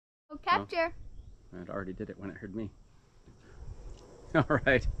Oh, capture. Oh, it already did it when it heard me. All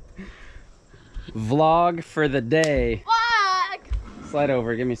right. Vlog for the day. Vlog! Slide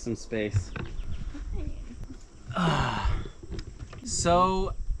over, give me some space.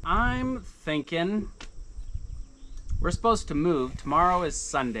 So, I'm thinking we're supposed to move. Tomorrow is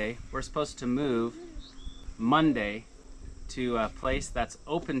Sunday. We're supposed to move Monday to a place that's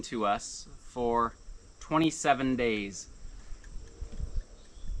open to us for 27 days.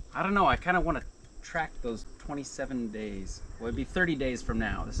 I don't know, I kind of want to track those 27 days. Well, it'd be 30 days from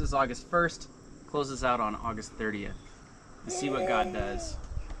now. This is August 1st, closes out on August 30th. And see what God does.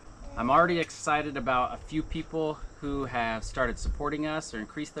 I'm already excited about a few people who have started supporting us or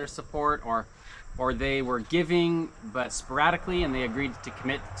increased their support, or they were giving but sporadically and they agreed to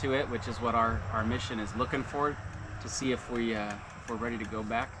commit to it, which is what our mission is looking for, to see if we're ready to go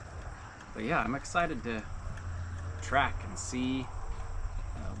back. But yeah, I'm excited to track and see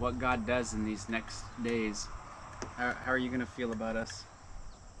what God does in these next days. How are you gonna feel about us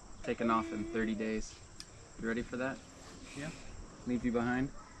taking off in 30 days? You ready for that? Yeah? Leave you behind?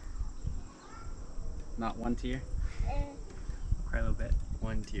 Not one tear? Cry a little bit.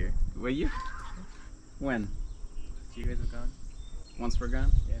 One tear. Will you? When? After you guys are gone? Once we're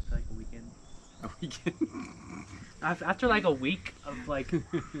gone? Yeah, for like a weekend. A weekend? After like a week of like...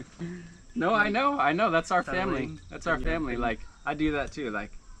 No, I know. That's our family. Settling. That's our family. Like, I do that too.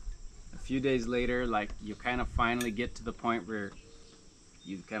 Like, a few days later, like, you kind of finally get to the point where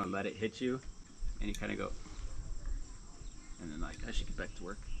you kind of let it hit you, and you kind of go, and then like, I should get back to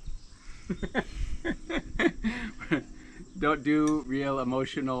work. Don't do real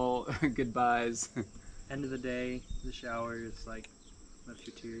emotional goodbyes. End of the day, the shower, just like, lift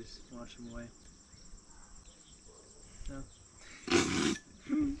your tears, wash them away. No.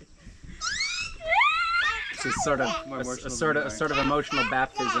 It's just sort of More emotional a sort of emotional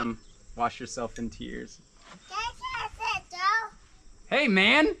baptism. Wash yourself in tears. Hey,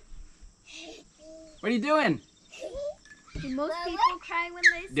 man! What are you doing? Do most people cry when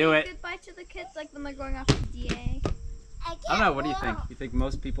they Do say it. goodbye to the kids, like when they're going off to DA? I don't know. What do you think? You think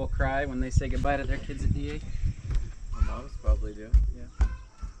most people cry when they say goodbye to their kids at DA? Moms probably do. Yeah.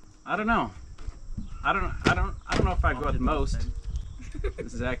 I don't know. I don't know if I'd go with most.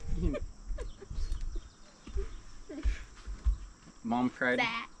 Zach. Mom cried.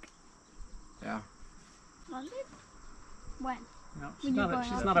 Zach. Yeah. Mom did? When? No, When you're going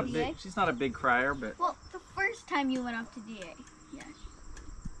off to DA? She's not a big crier, but Well, the first time you went off to DA, yeah.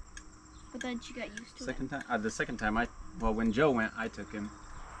 But then she got used to second time. The second time when Joe went, I took him.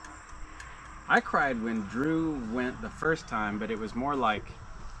 I cried when Drew went the first time, but it was more like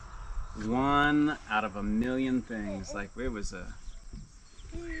one out of a million things. Like it was a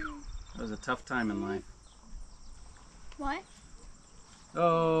tough time in life. it. What?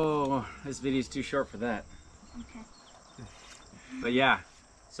 Oh, this video's too short for that. Okay. But yeah,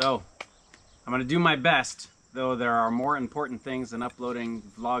 so I'm gonna do my best, though there are more important things than uploading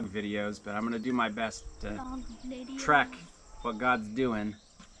vlog videos, but I'm gonna do my best to track what God's doing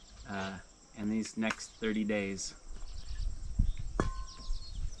in these next 30 days.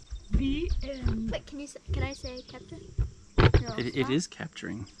 The end. Wait, can I say capture? No, It is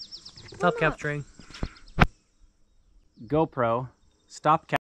capturing. Stop capturing. GoPro, stop capturing.